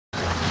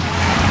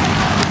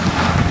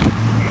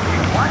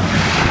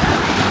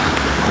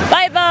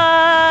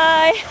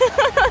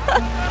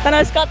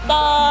楽しかっ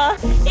た。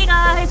Hey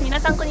guys, 皆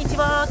さんこんにち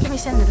は。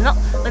KemushiChanの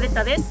ロレッ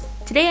タです。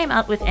Today I'm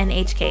out with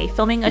NHK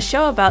filming a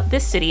show about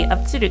this city of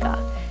Tsuruga.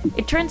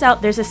 It turns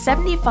out there's a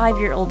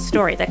 75-year-old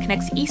story that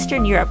connects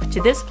Eastern Europe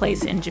to this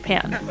place in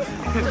Japan.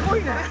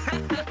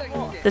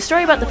 The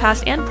story about the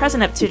past and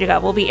present of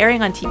Tsuruga will be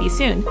airing on TV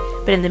soon,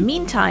 but in the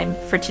meantime,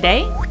 for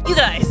today, you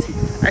guys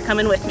are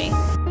coming with me.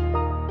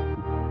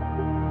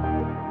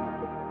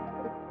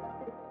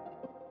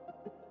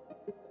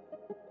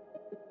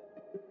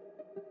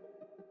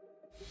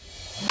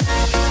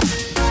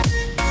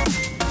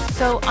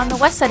 So on the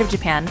west side of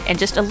Japan, and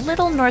just a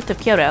little north of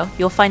Kyoto,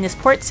 you'll find this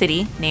port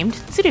city named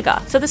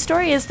Tsuruga. So the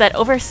story is that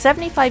over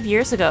 75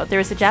 years ago, there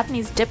was a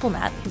Japanese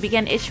diplomat who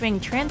began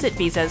issuing transit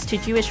visas to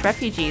Jewish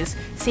refugees,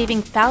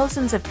 saving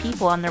thousands of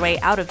people on their way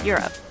out of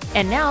Europe.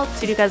 And now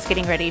Tsuruga is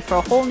getting ready for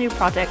a whole new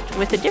project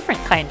with a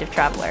different kind of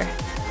traveler.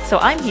 So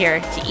I'm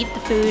here to eat the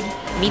food,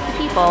 meet the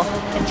people,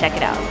 and check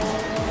it out.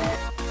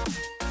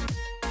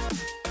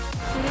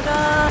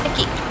 Tsuruga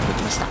Eki.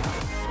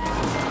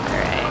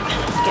 Alright,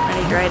 getting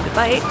ready to ride the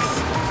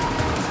bikes.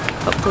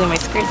 Hopefully my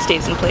skirt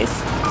stays in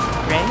place,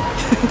 right?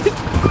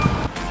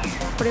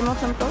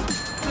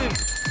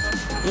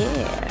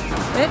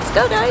 Yeah, let's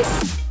go guys!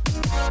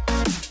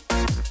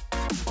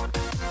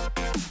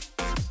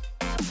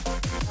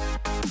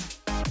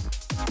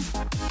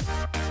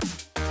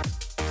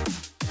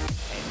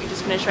 We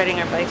just finished riding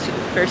our bikes to the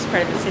first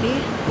part of the city.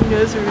 Who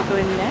knows where we're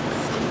going next?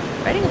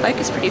 Riding a bike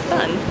is pretty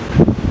fun. I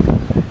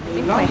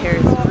think my hair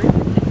is really thick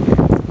here.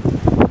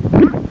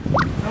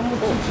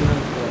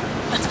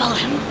 Let's follow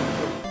him.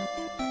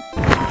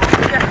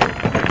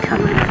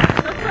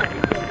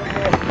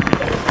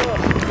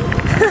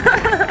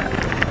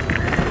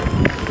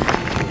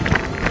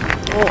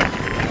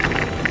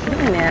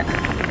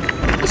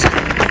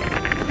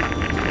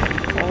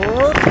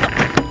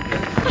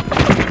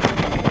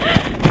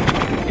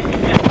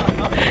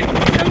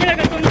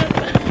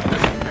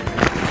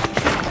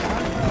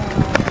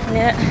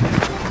ね、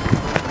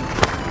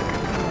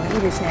い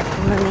いですね。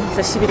こんなに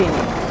久しぶりに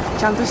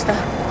ちゃんとした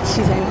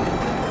自然、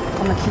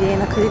こんな綺麗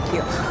な空気を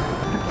吸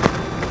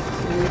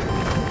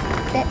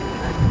って。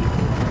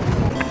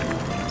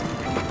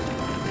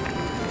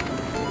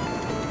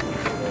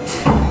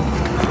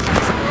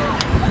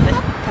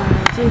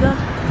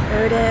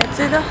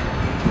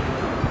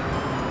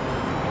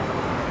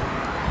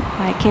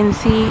I can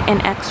see an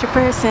extra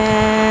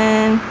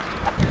person.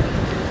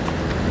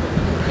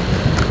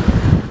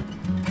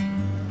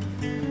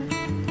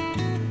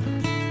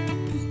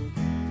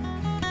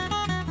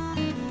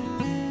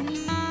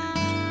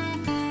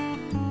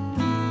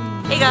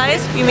 Hey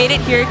guys, we made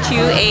it here to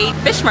a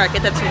fish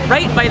market that's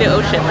right by the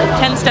ocean, like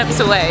 10 steps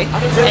away.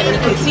 And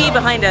you can see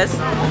behind us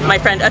my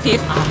friend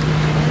Afif.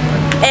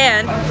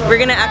 And we're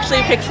gonna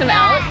actually pick some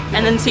out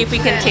and then see if we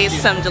can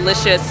taste some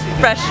delicious,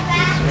 fresh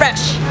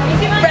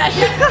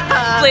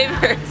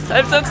flavors.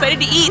 I'm so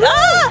excited to eat.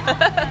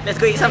 Ah! Let's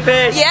go eat some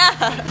fish. Yeah.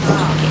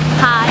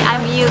 Hi,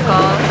 I'm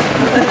Yuko.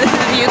 This is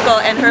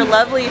Yuko and her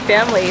lovely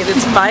family.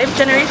 It's 5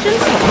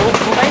 generations.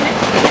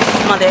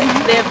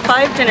 They have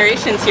 5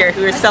 generations here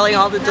who are selling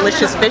all the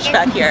delicious fish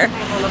back here.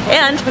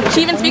 And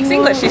she even speaks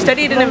English. She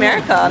studied in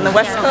America on the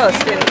West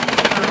Coast in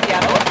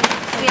Seattle.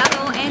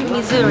 Seattle and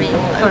Missouri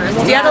first.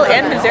 Seattle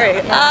and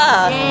Missouri.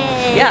 Ah,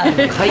 yay. Yeah,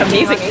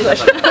 amazing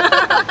English.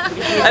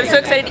 I'm so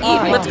excited to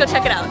eat. Let's go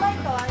check it out.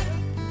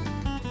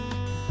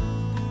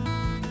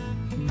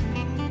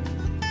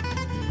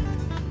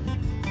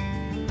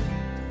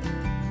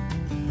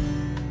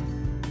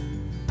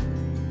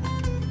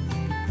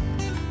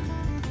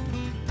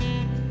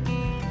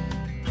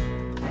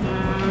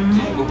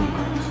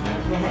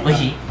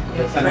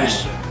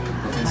 Fresh.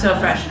 So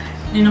fresh.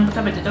 You know,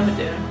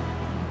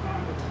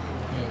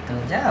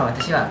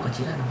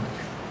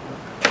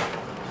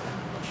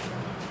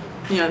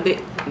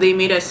 they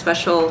made a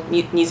special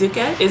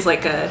nizuke is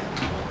like a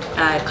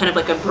kind of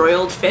like a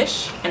broiled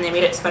fish, and they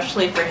made it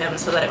specially for him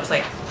so that it was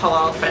like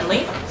halal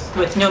friendly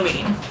with no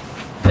meat.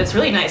 But it's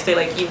really nice. They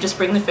like you just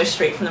bring the fish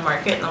straight from the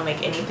market and they'll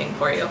make anything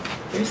for you.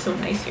 They're so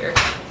nice here.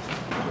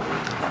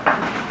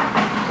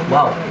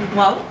 Wow.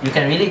 Wow. You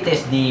can really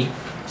taste the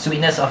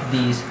sweetness of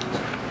the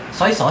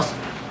soy sauce,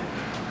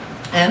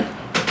 and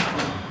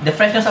the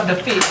freshness of the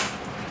fish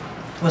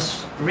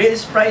was really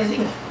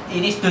surprising.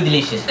 It is too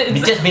delicious.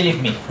 Just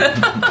believe me.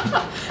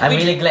 I'm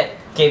really glad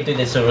came to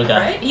the TSURUGA.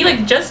 Right? He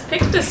like just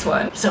picked this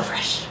one. So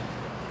fresh.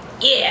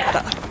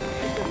 Yeah.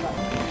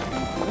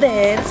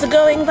 Let's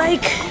going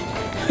bike.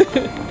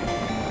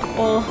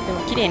 Oh, でも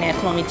綺麗ね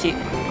この道。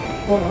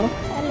Oh.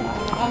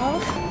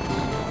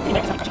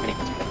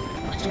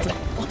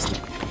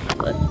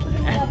 Look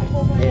at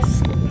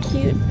this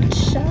cute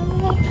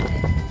shop.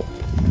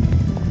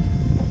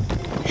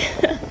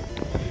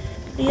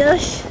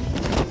 Yosh.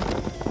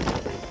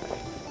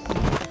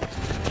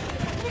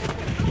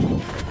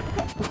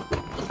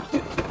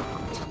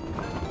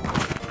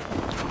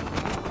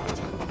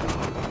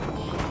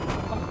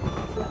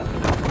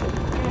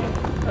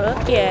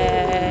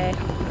 Okay.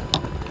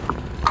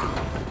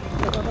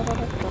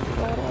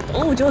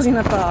 Oh, 上手に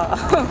なった。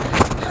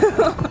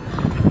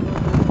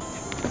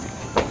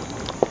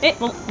Oh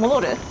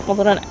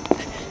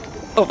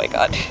my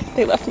god,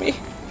 they left me.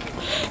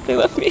 They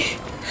left me.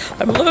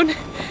 I'm alone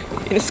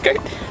in a skirt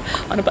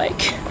on a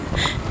bike.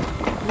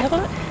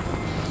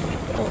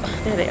 Oh,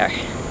 there they are.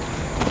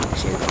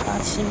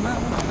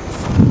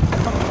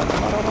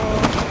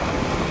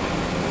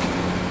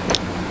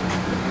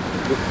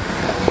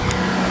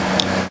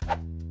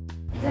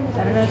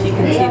 I don't know if you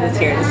can see this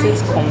here. This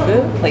is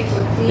kombu. Like,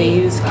 they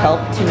use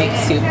kelp to make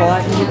soup a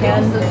lot in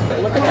Japan.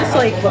 But look at this,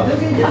 like,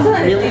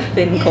 really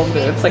thin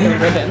kombu. It's like a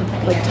ribbon.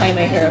 Like, tie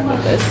my hair up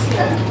with this.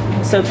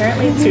 So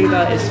apparently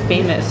TSURUGA is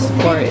famous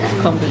for its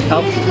kombu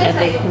kelp, and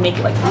they can make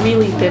it like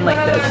really thin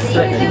like this, so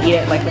that you can eat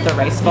it like with a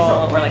rice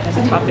ball or like as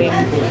a topping.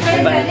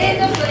 But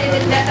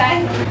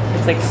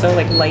it's like so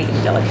like light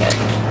and delicate.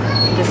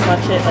 You just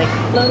watch it like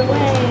float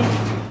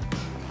away.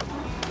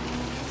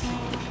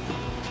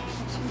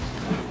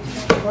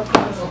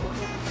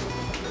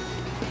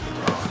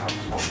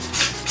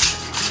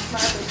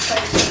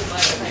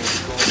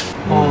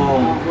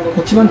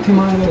す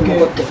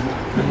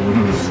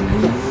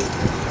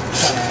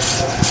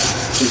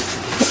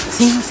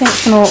みません、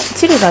その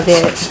チルガで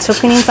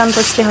職人さん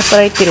として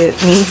働いてる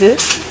人数、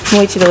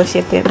もう一度教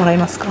えてもらえ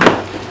ますか。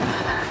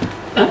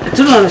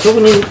チルガの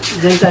職人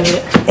全体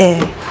で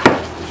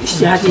7、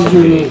80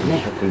人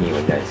ね。100人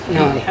は大好き。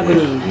100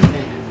人。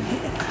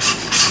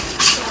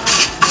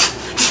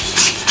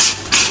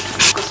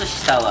少し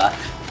下は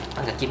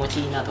なんか気持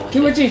ちいいなと思って。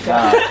気持ちいいか。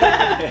ワ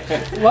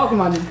ーク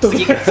マンの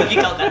時。次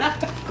買おうかな。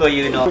こう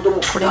いうの。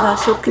これが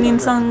職人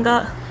さん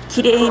が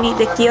綺麗に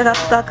出来上がっ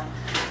た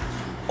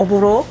おぼ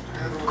ろ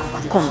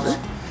昆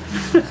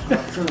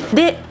布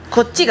で、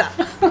こっちがア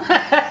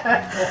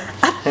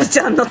ップち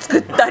ゃんの作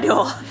った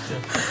量。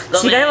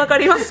違いわか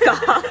りますか？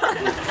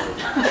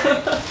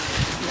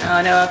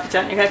 No, no,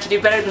 Appa-chan, you're gonna have to do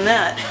better than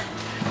that. You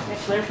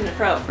have to learn from the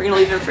pro. We're gonna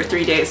leave him for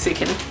 3 days so you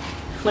can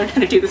learn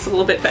how to do this a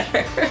little bit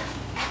better.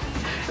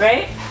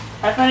 Right?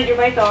 Have fun at your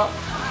bike all.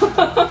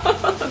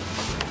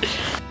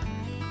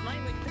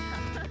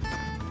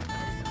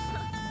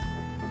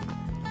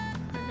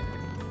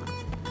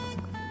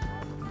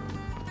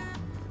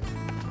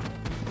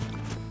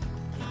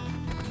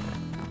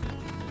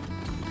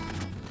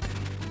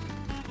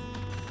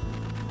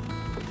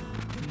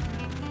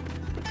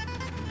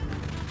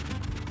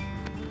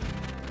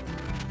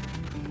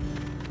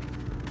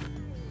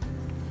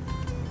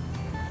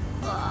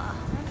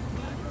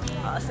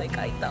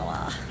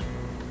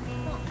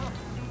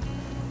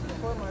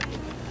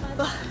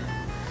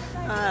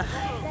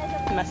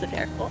 Mess of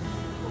hair.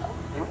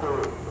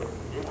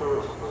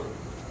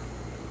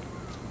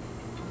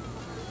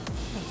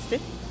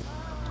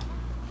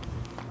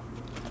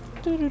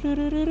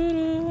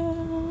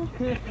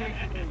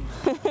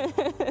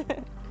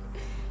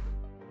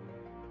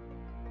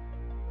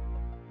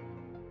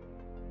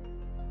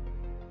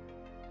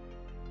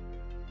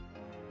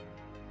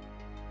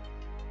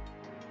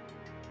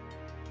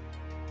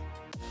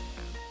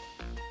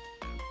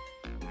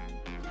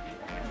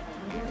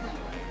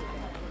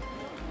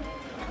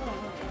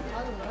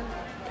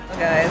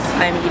 Guys,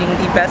 I'm eating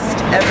the best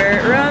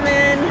ever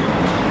ramen.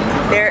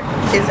 There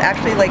is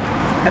actually like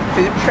a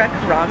food truck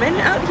ramen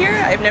out here.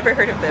 I've never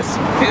heard of this.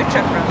 Food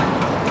truck ramen.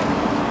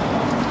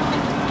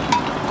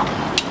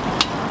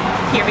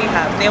 Here we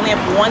have, they only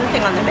have one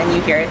thing on the menu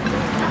here.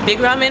 Big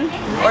ramen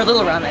or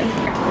little ramen.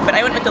 But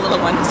I went with the little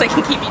one so I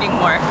can keep eating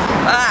more.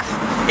 Ah,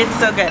 it's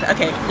so good.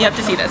 Okay, you have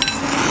to see this.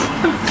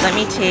 Let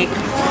me take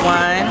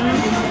one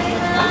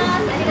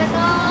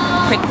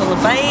quick little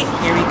bite.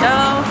 Here we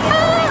go.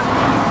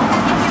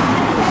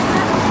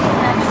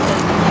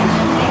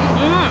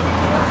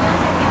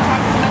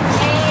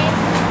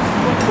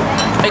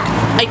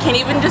 I can't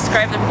even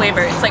describe the flavor.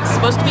 It's like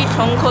supposed to be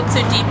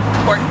tonkotsu deep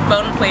pork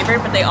bone flavor,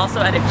 but they also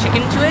added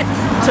chicken to it,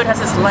 so it has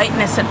this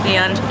lightness at the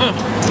end.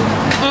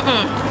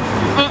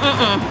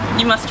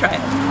 You must try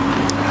it.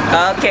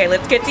 Okay,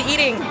 let's get to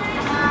eating.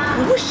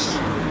 Whoosh.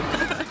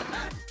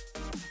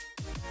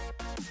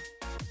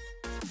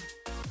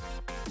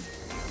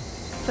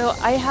 So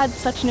I had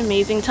such an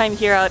amazing time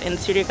here out in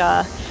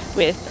TSURUGA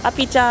with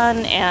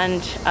Appi-chan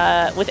and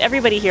with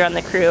everybody here on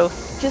the crew.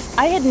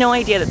 I had no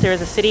idea that there was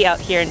a city out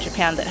here in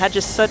Japan that had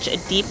just such a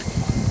deep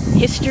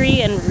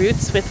history and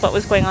roots with what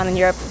was going on in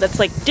Europe that's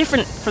like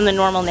different from the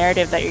normal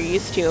narrative that you're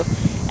used to.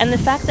 And the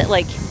fact that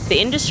like the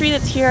industry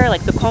that's here,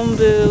 like the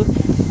kombu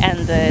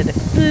and the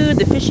food,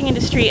 the fishing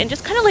industry, and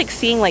just kind of like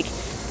seeing like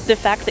the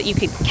fact that you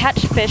could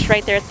catch fish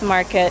right there at the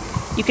market,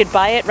 you could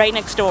buy it right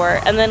next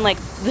door, and then like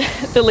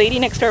the lady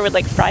next door would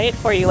like fry it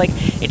for you. Like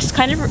it just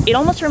kind of, it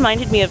almost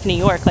reminded me of New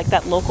York, like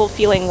that local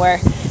feeling where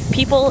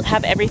people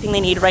have everything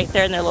they need right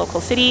there in their local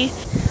city.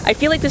 I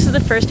feel like this is the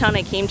first town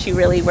I came to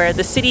really where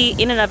the city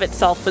in and of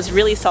itself was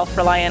really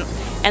self-reliant,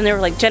 and there were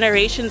like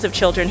generations of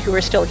children who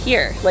were still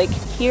here. Like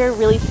here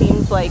really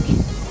seems like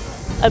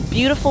a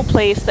beautiful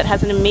place that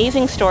has an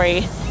amazing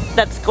story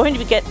that's going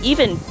to get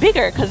even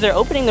bigger because they're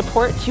opening the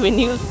port to a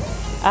new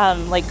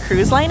like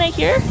cruise line, I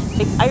hear.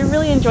 Like, I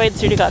really enjoyed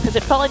TSURUGA because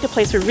it felt like a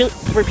place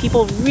where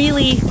people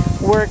really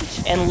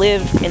worked and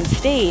lived and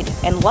stayed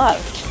and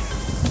loved.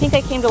 I think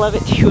I came to love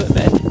it too a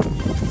bit.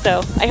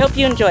 So I hope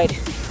you enjoyed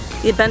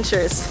the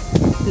adventures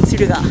in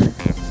Tsuruga,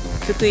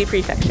 Fukui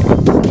Prefecture.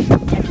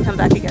 I have to come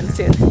back again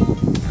soon.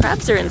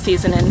 Crabs are in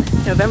season in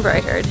November,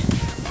 I heard.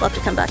 We'll have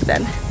to come back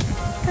then.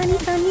 Kani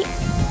kani.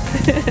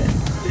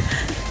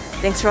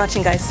 Thanks for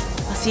watching, guys.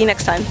 I'll see you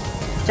next time.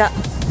 じゃあ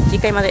次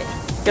回までよ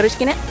ろし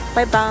くね。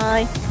バイバ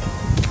イ。